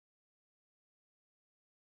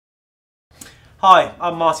Hi,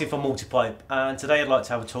 I'm Martin from Multipipe, and today I'd like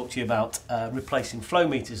to have a talk to you about replacing flow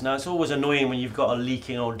meters. Now, it's always annoying when you've got a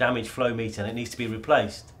leaking or damaged flow meter and it needs to be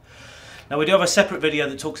replaced. Now, we do have a separate video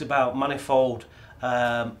that talks about manifold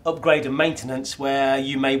upgrade and maintenance, where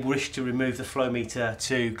you may wish to remove the flow meter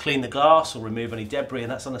to clean the glass or remove any debris,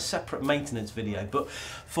 and that's on a separate maintenance video. But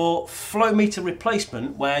for flow meter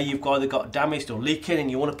replacement, where you've either got damaged or leaking and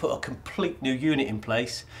you want to put a complete new unit in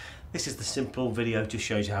place, this is the simple video to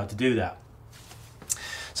show you how to do that.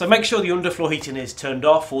 So make sure the underfloor heating is turned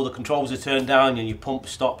off, all the controls are turned down, and your pump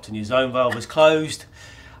stopped and your zone valve is closed.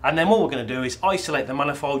 And then what we're going to do is isolate the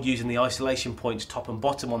manifold using the isolation points top and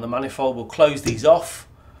bottom on the manifold. We'll close these off.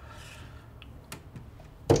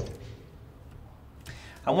 And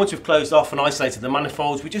once we've closed off and isolated the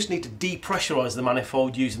manifolds, we just need to depressurize the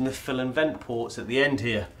manifold using the fill and vent ports at the end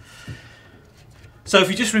here. So if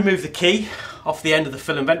you just remove the key off the end of the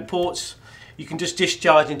fill and vent ports, you can just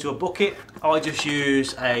discharge into a bucket. I just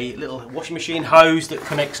use a little washing machine hose that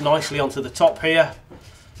connects nicely onto the top here.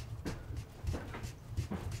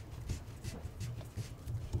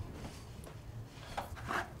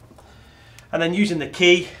 And then using the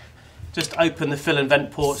key, just open the fill and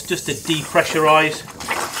vent ports just to depressurize.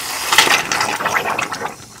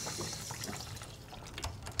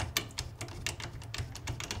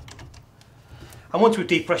 And once we've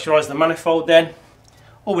depressurized the manifold, then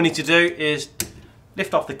all we need to do is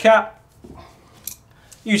lift off the cap,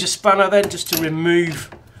 use a spanner then just to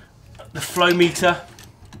remove the flow meter.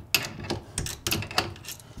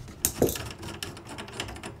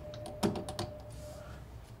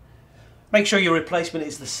 Make sure your replacement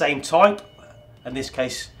is the same type, in this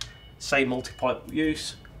case same multi-pipe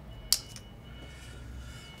use.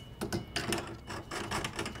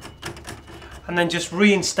 And then just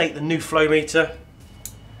reinstate the new flow meter.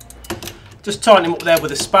 Just tighten him up there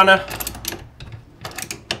with a spanner.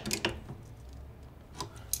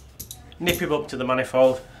 Nip him up to the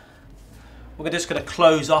manifold. We're just going to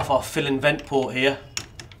close off our fill and vent port here.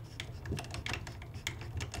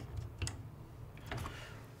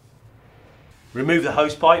 Remove the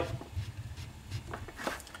hose pipe.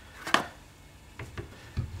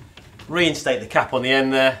 Reinstate the cap on the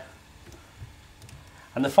end there.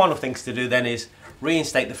 And the final things to do then is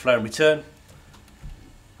reinstate the flow and return.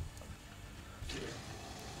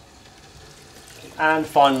 And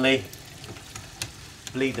finally,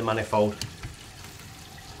 bleed the manifold.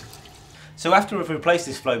 So after we've replaced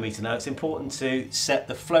this flow meter now, it's important to set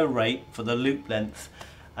the flow rate for the loop length.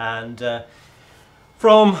 And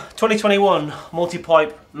from 2021,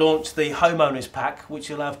 Multipipe launched the homeowners pack,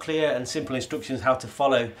 which will have clear and simple instructions how to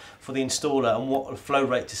follow for the installer and what flow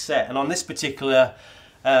rate to set. And on this particular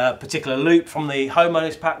loop from the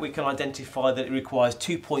homeowners pack, we can identify that it requires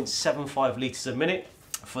 2.75 litres a minute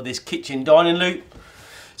for this kitchen dining loop.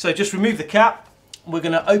 So just remove the cap. We're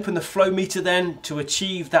going to open the flow meter then to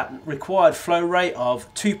achieve that required flow rate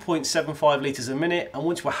of 2.75 litres a minute. And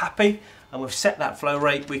once we're happy and we've set that flow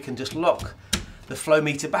rate, we can just lock the flow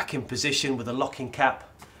meter back in position with a locking cap,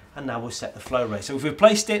 and now we'll set the flow rate. So we've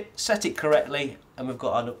replaced it, set it correctly, and we've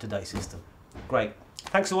got an up-to-date system. Great.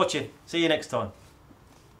 Thanks for watching. See you next time.